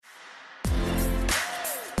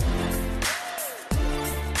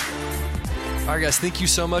All right, guys, thank you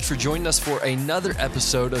so much for joining us for another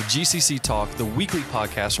episode of GCC Talk, the weekly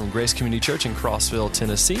podcast from Grace Community Church in Crossville,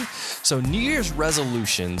 Tennessee. So New Year's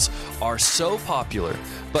resolutions are so popular,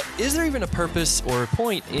 but is there even a purpose or a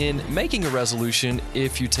point in making a resolution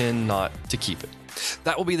if you tend not to keep it?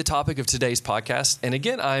 That will be the topic of today's podcast. And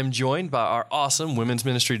again, I am joined by our awesome women's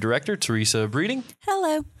ministry director, Teresa Breeding.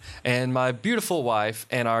 Hello. And my beautiful wife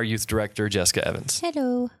and our youth director, Jessica Evans.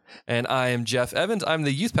 Hello. And I am Jeff Evans. I'm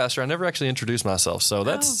the youth pastor. I never actually introduced myself, so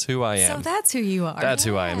that's who I am. So that's who you are. That's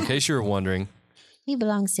who I am, in case you were wondering. He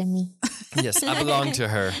belongs to me. Yes, I belong to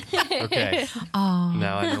her. Okay. Oh.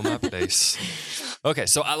 Now I know my place. Okay,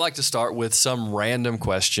 so I like to start with some random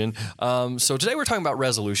question. So today we're talking about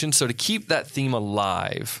resolution. So to keep that theme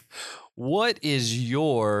alive, what is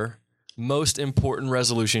your most important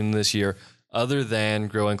resolution this year other than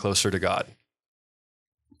growing closer to God?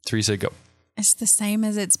 Teresa, go. It's the same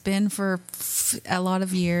as it's been for a lot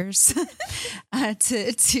of years.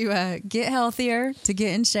 To get healthier, to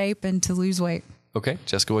get in shape, and to lose weight. Okay,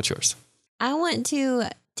 Jessica, what's yours? I want to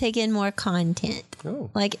take in more content,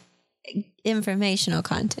 like informational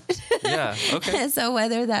content. Yeah, okay. So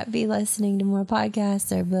whether that be listening to more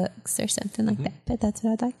podcasts or books or something like that, but that's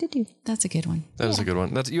what I'd like to do. That's a good one. That was a good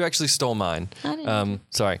one. You actually stole mine. I didn't.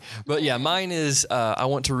 Sorry. But yeah, mine is I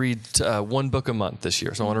want to read one book a month this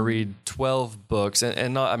year. So I want to read 12 books.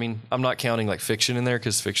 And not, I mean, I'm not counting like fiction in there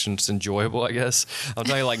because fiction's enjoyable, I guess. I'm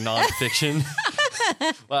talking like nonfiction.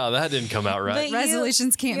 Wow, that didn't come out right. But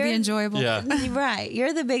Resolutions can't be enjoyable. Yeah. Right.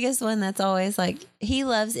 You're the biggest one that's always like, he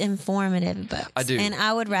loves informative books. I do. And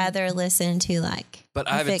I would rather listen to like, But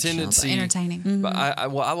I have a tendency. Entertaining. But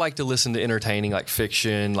I like to listen to entertaining, like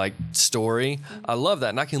fiction, like story. I love that,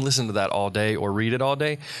 and I can listen to that all day or read it all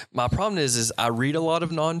day. My problem is I read a lot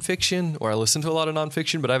of nonfiction or I listen to a lot of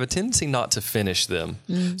nonfiction, but I have a tendency not to finish them.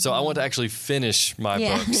 So I want to actually finish my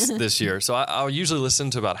books this year. So I'll usually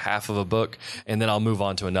listen to about half of a book, and then I'll move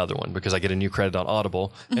on to another one because I get a new credit on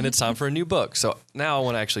Audible, and it's time for a new book. So now I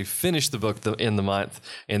want to actually finish the book in the month,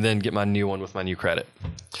 and then get my new one with my new credit.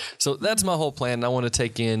 So that's my whole plan. I want to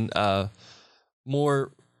take in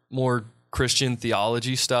more Christian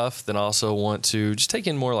theology stuff, then also want to just take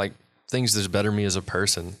in more like things that better me as a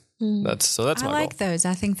person. That's my goal. I like those.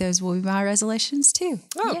 I think those will be my resolutions too.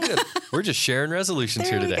 Oh, good. We're just sharing resolutions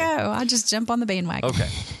There here we today. go. I'll just jump on the bandwagon.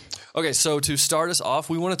 Okay, so to start us off,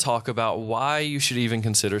 we want to talk about why you should even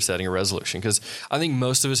consider setting a resolution, because I think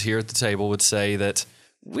most of us here at the table would say that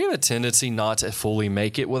we have a tendency not to fully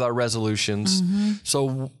make it with our resolutions.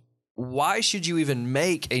 So why should you even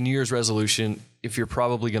make a New Year's resolution if you're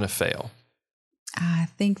probably going to fail? I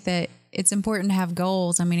think that it's important to have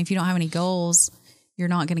goals. I mean, if you don't have any goals, you're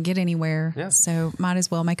not going to get anywhere. Yeah. So might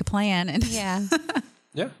as well make a plan. And yeah.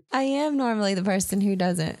 Yeah. I am normally the person who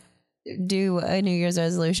doesn't do a New Year's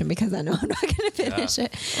resolution because I know I'm not going to finish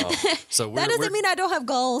it. So That doesn't mean I don't have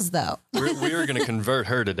goals, though. we're going to convert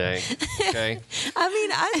her today. Okay. I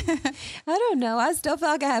mean, I don't know. I still feel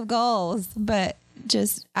like I have goals, but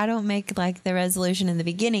just I don't make like the resolution in the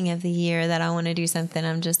beginning of the year that I want to do something.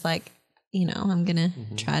 I'm just like, I'm going to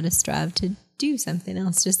try to strive to do something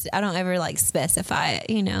else. Just I don't ever like specify it,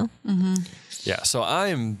 Yeah, so I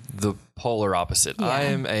am the polar opposite. Yeah. I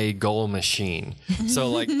am a goal machine.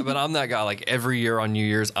 So but I'm that guy, like every year on New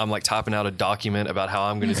Year's, I'm like typing out a document about how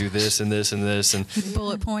I'm going to do this and this and this. And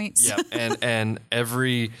bullet points. yeah, and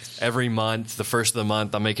every month, the first of the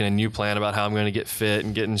month, I'm making a new plan about how I'm going to get fit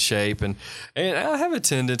and get in shape. And I have a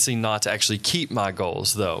tendency not to actually keep my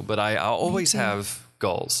goals though, but I always have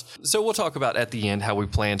goals. So we'll talk about at the end how we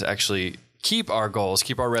plan to actually keep our goals,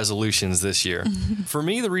 keep our resolutions this year. For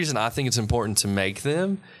me, the reason I think it's important to make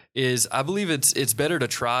them is I believe it's better to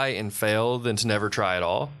try and fail than to never try at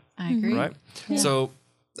all. I agree. Right? Yeah. So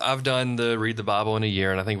I've done the Read the Bible in a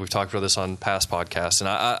year, and I think we've talked about this on past podcasts, and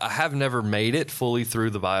I have never made it fully through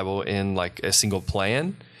the Bible in like a single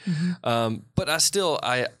plan.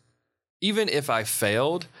 But even if I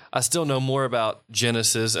failed, I still know more about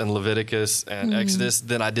Genesis and Leviticus and Exodus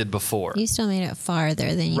than I did before. You still made it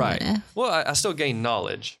farther than you would have. Well, I still gained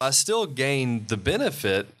knowledge. I still gained the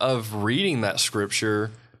benefit of reading that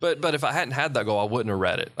scripture. But if I hadn't had that goal, I wouldn't have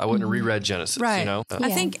read it. I wouldn't have reread Genesis. Right. Yeah.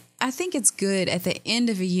 I think it's good at the end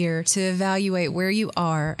of a year to evaluate where you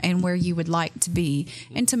are and where you would like to be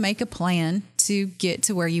and to make a plan to get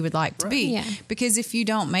to where you would like to be. Yeah. Because if you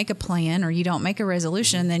don't make a plan or you don't make a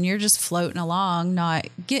resolution, then you're just floating along, not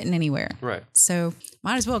getting anywhere. Right. So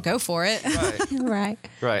might as well go for it. Right.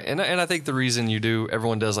 Right. And I think the reason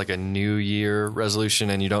everyone does like a New Year resolution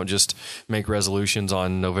and you don't just make resolutions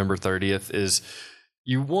on November 30th is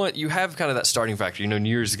you have kind of that starting factor. New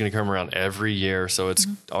Year's is going to come around every year, so it's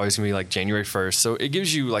always going to be like January 1st. So it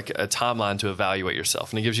gives you like a timeline to evaluate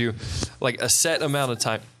yourself, and it gives you like a set amount of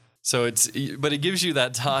time. But it gives you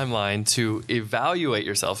that timeline to evaluate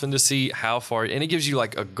yourself and to see how far, and it gives you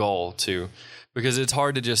like a goal too, because it's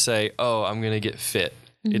hard to just say, oh, I'm going to get fit.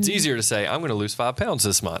 It's easier to say, I'm going to lose 5 pounds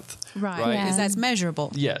this month. Right. Yeah. Because that's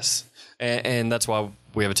measurable. Yes. And that's why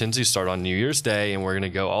we have a tendency to start on New Year's Day, and we're going to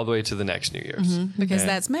go all the way to the next New Year's. Because And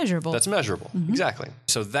that's measurable. That's measurable. Exactly.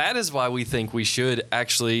 So that is why we think we should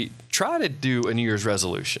actually try to do a New Year's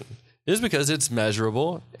resolution. It is because it's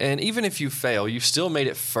measurable. And even if you fail, you've still made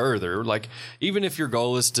it further. Like, even if your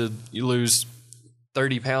goal is to lose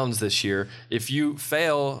 30 pounds this year, if you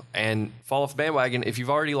fail and fall off the bandwagon, if you've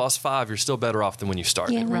already lost 5, you're still better off than when you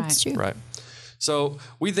started. Yeah, that's Right. true. Right. So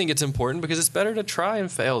we think it's important because it's better to try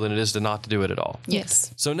and fail than it is to not to do it at all.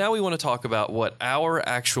 Yes. So now we want to talk about what our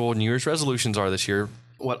actual New Year's resolutions are this year,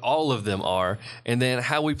 what all of them are, and then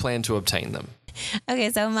how we plan to obtain them. Okay,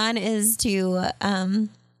 so mine is to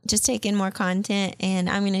just take in more content, and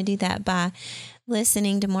I'm going to do that by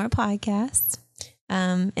listening to more podcasts,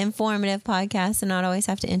 informative podcasts, and not always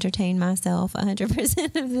have to entertain myself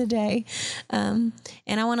 100% of the day. And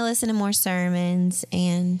I want to listen to more sermons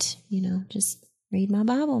and, just read my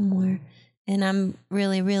Bible more. And I'm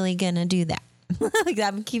really, really going to do that. Like,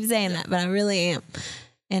 I keep saying that, but I really am.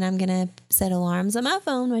 And I'm going to set alarms on my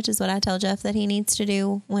phone, which is what I tell Jeff that he needs to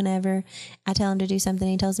do whenever I tell him to do something.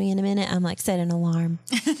 He tells me in a minute. I'm like, set an alarm.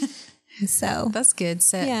 So That's good.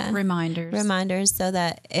 Set reminders so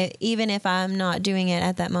that even if I'm not doing it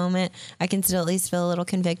at that moment, I can still at least feel a little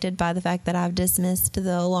convicted by the fact that I've dismissed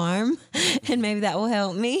the alarm, and maybe that will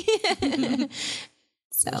help me.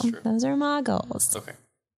 So those are my goals. Okay.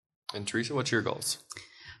 And Teresa, what's your goals?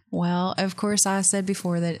 Well, of course, I said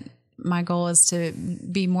before that my goal is to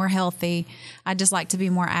be more healthy. I just like to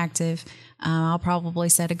be more active. I'll probably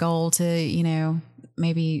set a goal to,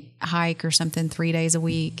 maybe hike or something 3 days a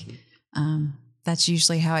week. That's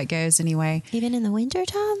usually how it goes anyway. Even in the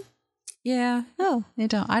wintertime? Yeah. Oh,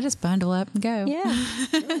 I just bundle up and go. yeah.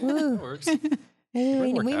 That works.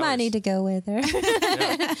 Maybe Work we hours. might need to go with her.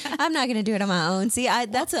 I'm not going to do it on my own. See,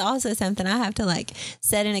 that's also something I have to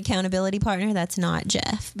set an accountability partner. That's not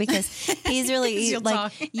Jeff, because he's really You'll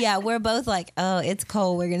talk. yeah, we're both like, oh, it's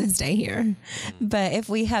cold. We're going to stay here. But if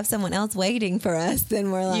we have someone else waiting for us,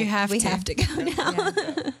 then we're like, we have to go now.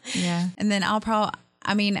 Yeah. And then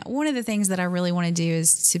one of the things that I really want to do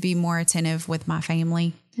is to be more attentive with my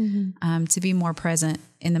family, to be more present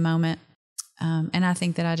in the moment. And I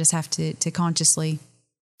think that I just have to consciously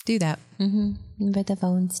do that. Mm-hmm. Put the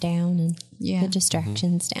phones down and the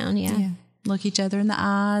distractions down. Yeah. Look each other in the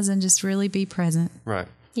eyes and just really be present. Right.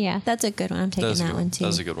 Yeah, that's a good one. I'm taking that one too.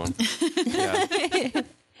 That's a good one. Yeah.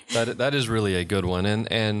 That is really a good one.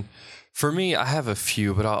 And for me, I have a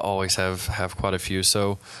few, but I always have quite a few.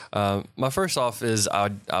 So my first off is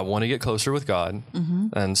I want to get closer with God.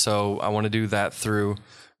 And so I want to do that through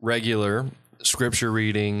regular scripture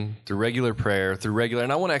reading, through regular prayer,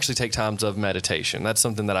 and I want to actually take times of meditation. That's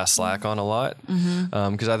something that I slack on a lot,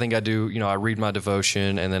 because I think I do, I read my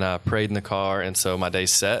devotion and then I prayed in the car, and so my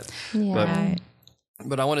day's set. Yeah.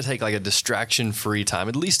 But I want to take a distraction-free time,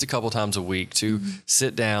 at least a couple times a week, to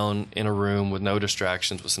sit down in a room with no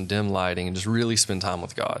distractions, with some dim lighting, and just really spend time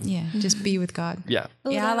with God. Yeah. Just be with God. Yeah.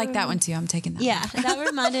 Yeah. I like that one too. I'm taking that. Yeah, that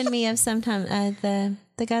reminded me of sometime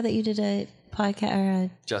the guy that you did a podcast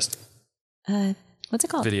or Justin. what's it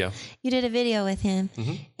called? Video. You did a video with him,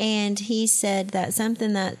 and he said that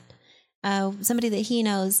something that somebody that he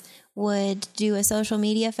knows would do a social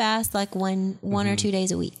media fast, like one or 2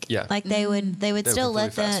 days a week. Yeah. Like they would still completely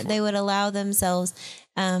fast they would allow themselves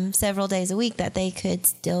several days a week that they could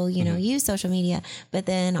still use social media, but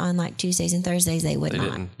then on Tuesdays and Thursdays they would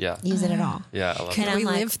not use it at all. Yeah, I love Can that. we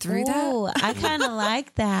live through that? I kind of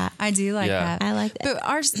like that. I do like Yeah. that. I like that.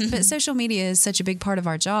 But social media is such a big part of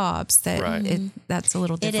our jobs that Right. that's a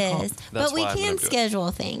little It difficult. is, That's but we why I'm can gonna do it.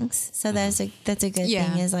 schedule things. So that's a good Yeah.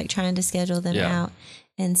 thing, is trying to schedule them Yeah. out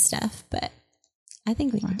and stuff. But I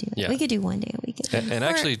think we could do it. Yeah. We could do 1 day a week. And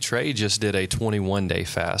actually, Trey just did a 21-day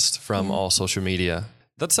fast from all social media.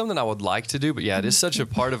 That's something I would like to do, but it is such a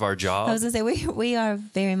part of our job. I was gonna say we are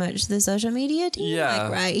very much the social media team, Yeah.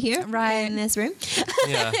 right here, Right. in this room.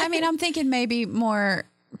 Yeah. I'm thinking maybe more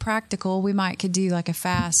practical. We could do a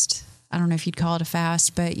fast. I don't know if you'd call it a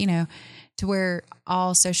fast, but to where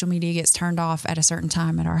all social media gets turned off at a certain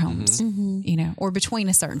time at our homes, or between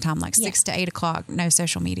a certain time, 6 to 8 o'clock, no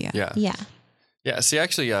social media. Yeah. Yeah. Yeah, see,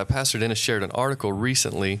 actually, Pastor Dennis shared an article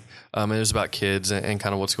recently. And it was about kids and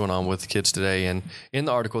kind of what's going on with kids today. And in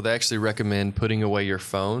the article, they actually recommend putting away your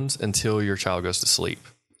phones until your child goes to sleep.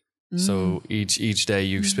 So each day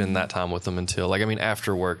you spend that time with them until, like, I mean,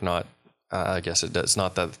 after work, not. I guess it's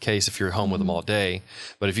not that the case if you're home with them all day.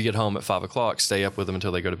 But if you get home at 5 o'clock, stay up with them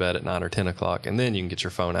until they go to bed at 9 or 10 o'clock, and then you can get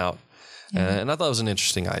your phone out. And I thought it was an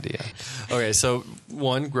interesting idea. Okay, so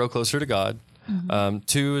 1, grow closer to God.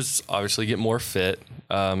 2 is obviously get more fit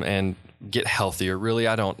and get healthier. Really,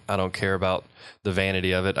 I don't care about the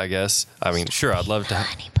vanity of it, I guess. I mean, sure, I'd love to.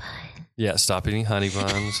 Honey bun. Yeah, stop eating honey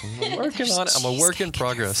buns. I'm working on it. I'm a work in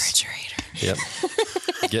progress. Yep.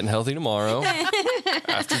 Getting healthy tomorrow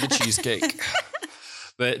after the cheesecake.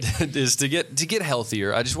 But is to get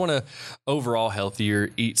healthier. I just want to overall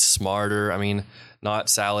healthier, eat smarter. I mean, not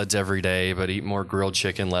salads every day, but eat more grilled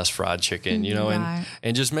chicken, less fried chicken, you know,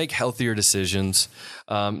 and just make healthier decisions.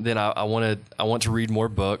 Then I want to read more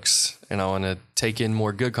books, and I want to take in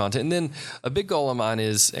more good content. And then a big goal of mine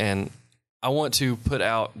is, and I want to put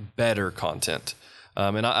out better content.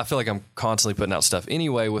 And I feel like I'm constantly putting out stuff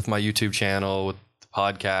anyway with my YouTube channel, with the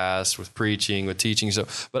podcast, with preaching, with teaching. So,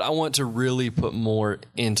 but I want to really put more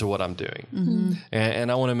into what I'm doing.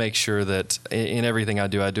 And I want to make sure that in everything I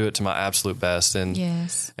do it to my absolute best and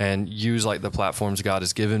use like the platforms God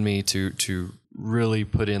has given me to really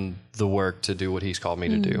put in the work to do what He's called me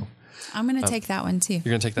to do. I'm going to take that one too. You're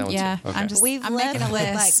going to take that one too? Yeah. Okay. I'm making a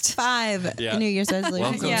list. Like 5 New Year's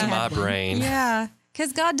resolutions. Welcome to my brain. Yeah.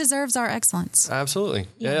 Because God deserves our excellence. Absolutely.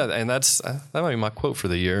 Yeah. And that might be my quote for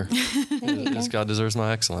the year. Is God deserves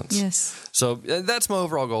my excellence. Yes. So that's my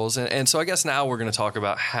overall goals. And so I guess now we're going to talk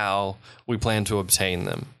about how we plan to obtain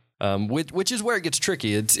them, which is where it gets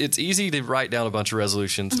tricky. It's easy to write down a bunch of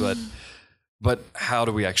resolutions, but how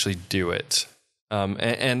do we actually do it?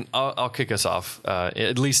 And I'll kick us off,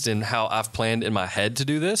 at least in how I've planned in my head to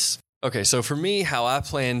do this. Okay, so for me, how I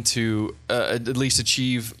plan to at least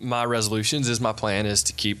achieve my resolutions my plan is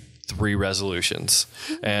to keep 3 resolutions.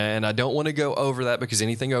 And I don't want to go over that because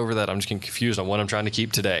anything over that, I'm just getting confused on what I'm trying to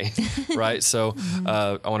keep today, right? So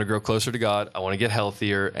I want to grow closer to God, I want to get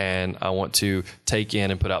healthier, and I want to take in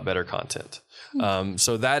and put out better content.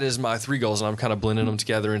 So that is my 3 goals, and I'm kind of blending them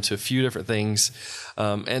together into a few different things.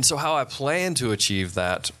 And so how I plan to achieve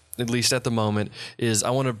that, at least at the moment, is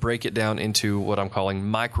I want to break it down into what I'm calling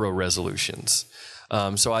micro resolutions.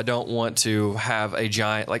 So I don't want to have a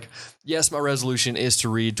giant, like, yes, my resolution is to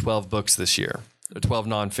read 12 books this year, 12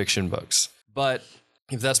 nonfiction books. But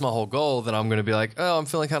if that's my whole goal, then I'm going to be like, oh, I'm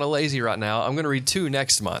feeling kind of lazy right now. I'm going to read 2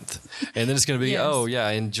 next month. And then it's going to be, oh, yeah,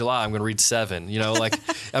 in July, I'm going to read 7. You know, like,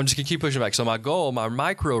 I'm just going to keep pushing back. So my goal, my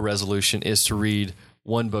micro resolution is to read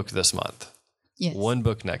 1 book this month. Yes. 1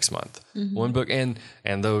 book next month. 1 book. And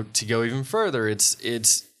though to go even further,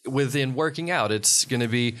 it's within working out, it's going to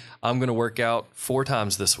be, I'm going to work out 4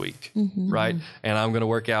 times this week, right? And I'm going to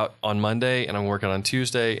work out on Monday, and I'm working on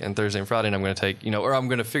Tuesday and Thursday and Friday, and I'm going to take, or I'm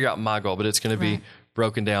going to figure out my goal, but it's going to be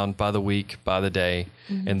broken down by the week, by the day.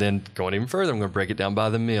 And then going even further, I'm going to break it down by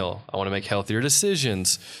the meal. I want to make healthier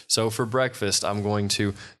decisions. So for breakfast, I'm going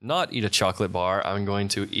to not eat a chocolate bar. I'm going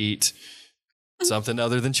to eat something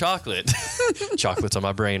other than chocolate. Chocolate's on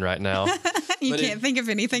my brain right now. You can't think of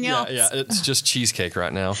anything else. Yeah, it's just cheesecake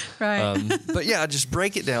right now. Right. But yeah, just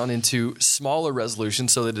break it down into smaller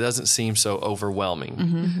resolutions so that it doesn't seem so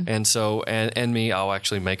overwhelming. And so, and me, I'll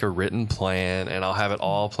actually make a written plan, and I'll have it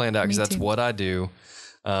all planned out because that's what I do.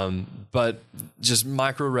 But just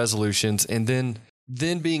micro resolutions, and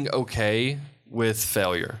then being okay with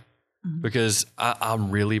failure. Because I'm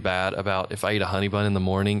really bad about, if I eat a honey bun in the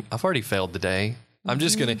morning, I've already failed the day. I'm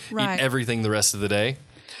just going to eat everything the rest of the day.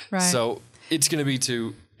 Right. So it's going to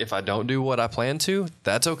be if I don't do what I plan to,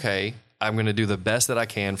 that's okay. I'm going to do the best that I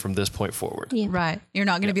can from this point forward. Yeah. Right. You're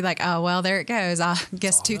not going to be like, oh, well, there it goes. I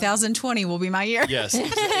guess 2020 will be my year. Yes,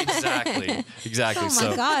 exactly. Oh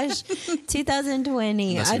my gosh.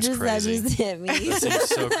 2020. That just hit me. That seems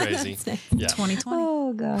so crazy. Yeah. 2020.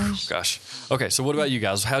 Oh gosh. Okay. So what about you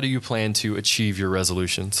guys? How do you plan to achieve your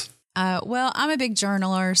resolutions? Well, I'm a big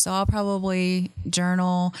journaler, so I'll probably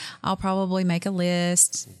journal. I'll probably make a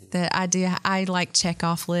list that I do. I like check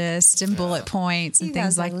off lists and bullet points and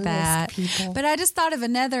things like that. But I just thought of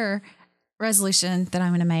another resolution that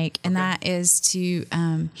I'm going to make, and that is to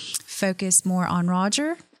focus more on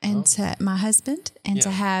Roger and to my husband, and to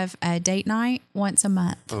have a date night once a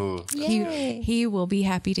month. Oh, he will be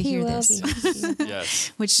happy to hear this.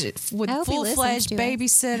 Yes, which with full-fledged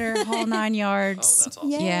babysitter, whole 9 yards. Oh, that's awesome.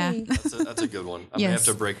 Yay. Yeah, that's a good one. I'm gonna have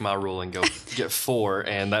to break my rule and go get 4,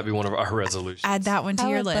 and that'd be one of our resolutions. Add that one to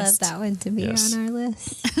your list. I would love that one to be on our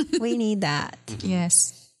list. We need that.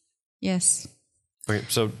 Yes. Okay,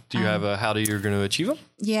 so do you have a how you're going to achieve them?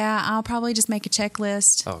 Yeah, I'll probably just make a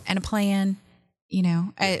checklist and a plan. You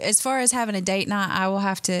know, as far as having a date night, I will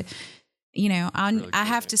have to, you know, I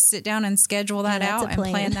have to sit down and schedule that out and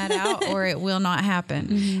plan that out, or it will not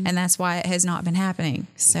happen. And that's why it has not been happening.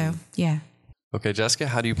 So, yeah. Okay, Jessica,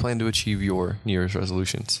 how do you plan to achieve your New Year's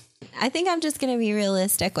resolutions? I think I'm just going to be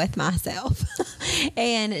realistic with myself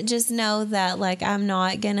and just know that, like, I'm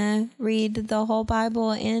not going to read the whole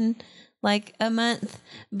Bible in like a month,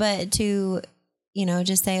 but to, you know,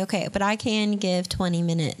 just say, okay, but I can give 20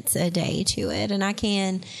 minutes a day to it, and I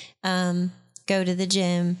can go to the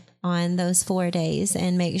gym on those 4 days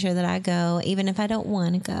and make sure that I go, even if I don't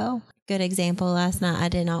want to go. Good example, last night I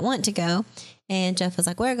did not want to go, and Jeff was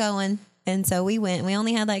like, we're going. And so we went. We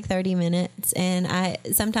only had like 30 minutes. And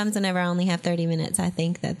sometimes whenever I only have 30 minutes, I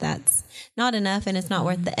think that that's not enough and it's not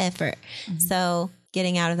worth the effort. So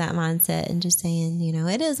getting out of that mindset and just saying, you know,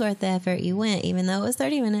 it is worth the effort. You went, even though it was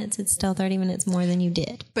 30 minutes, it's still 30 minutes more than you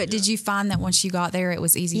did. But did you find that once you got there, it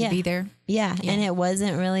was easy to be there? Yeah. And it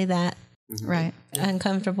wasn't really that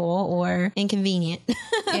uncomfortable or inconvenient.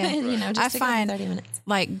 Yeah. You know, just I find 30 minutes.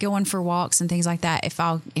 Like going for walks and things like that, if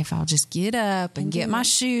I'll just get up and get my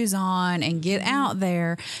shoes on and get out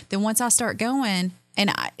there, then once I start going,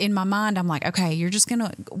 and in my mind, I'm like, okay, you're just going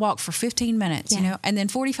to walk for 15 minutes, you know? And then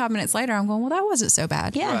 45 minutes later, I'm going, well, that wasn't so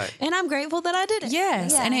bad. Yeah. Right. And I'm grateful that I did it.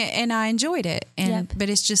 Yes. Yeah. And I enjoyed it. But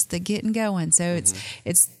it's just the getting going. So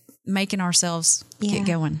it's making ourselves get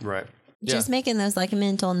going. Right. Just making those like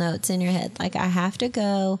mental notes in your head. Like, I have to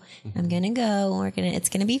go, I'm going to go, it's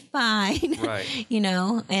going to be fine. Right. You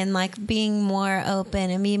know, and like being more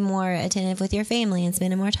open and being more attentive with your family and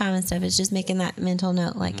spending more time and stuff. It's just making that mental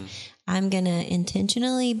note. Like, I'm going to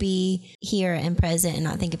intentionally be here and present and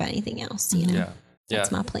not think about anything else, you know? Yeah.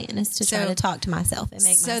 That's my plan, is to try to talk to myself and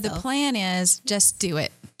make myself. So the plan is just do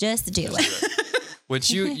it. Just do it.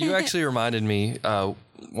 Which you actually reminded me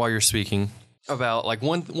while you're speaking about like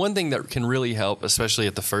one thing that can really help, especially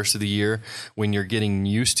at the first of the year when you're getting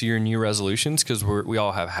used to your new resolutions, because we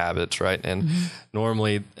all have habits, right? And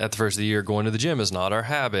normally at the first of the year, going to the gym is not our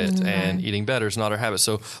habit, and eating better is not our habit.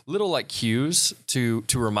 So little like cues to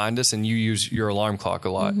remind us, and you use your alarm clock a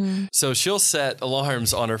lot. So she'll set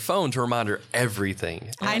alarms on her phone to remind her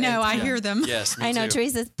everything. I know, I hear them. Yes, me I know. too.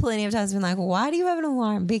 Teresa's plenty of times been like, why do you have an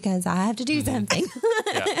alarm? Because I have to do something.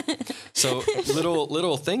 Yeah. So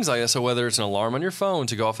little things like that. So whether it's an alarm on your phone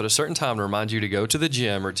to go off at a certain time to remind you to go to the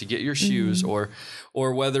gym or to get your shoes, or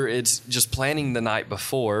whether it's just planning the night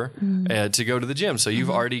before to go to the gym. So you've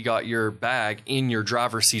already got your bag in your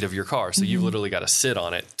driver's seat of your car. So you've literally got to sit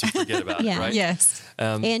on it to forget about it, right? Yes.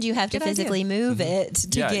 And you have to physically move it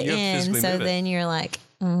to get in. So then you're like,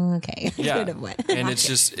 okay. Yeah. Could have went. And it's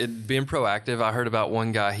just being proactive. I heard about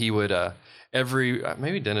one guy, he would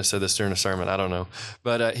maybe Dennis said this during a sermon, I don't know,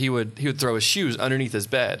 but he would throw his shoes underneath his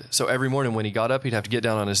bed. So every morning when he got up, he'd have to get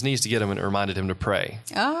down on his knees to get them, and it reminded him to pray.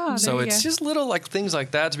 Oh, so it's just little like things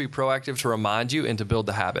like that to be proactive, to remind you and to build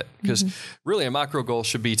the habit. Because really a macro goal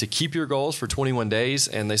should be to keep your goals for 21 days,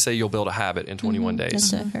 and they say you'll build a habit in 21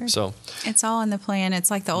 days. So it's all in the plan.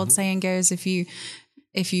 It's like the old saying goes, if you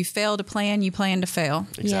fail to plan, you plan to fail.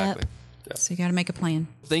 exactly. So you got to make a plan.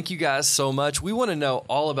 Thank you guys so much. We want to know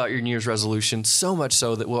all about your New Year's resolution, so much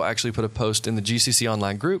so that we'll actually put a post in the GCC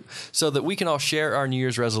online group so that we can all share our New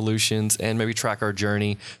Year's resolutions and maybe track our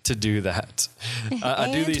journey to do that. I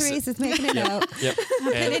do these. Teresa's making it out. Yep.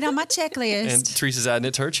 Put it on my checklist. And Teresa's adding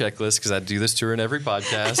it to her checklist because I do this to her in every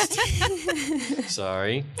podcast.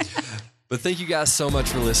 Sorry. But thank you guys so much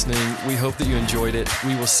for listening. We hope that you enjoyed it.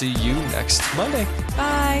 We will see you next Monday.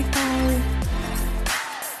 Bye. Bye.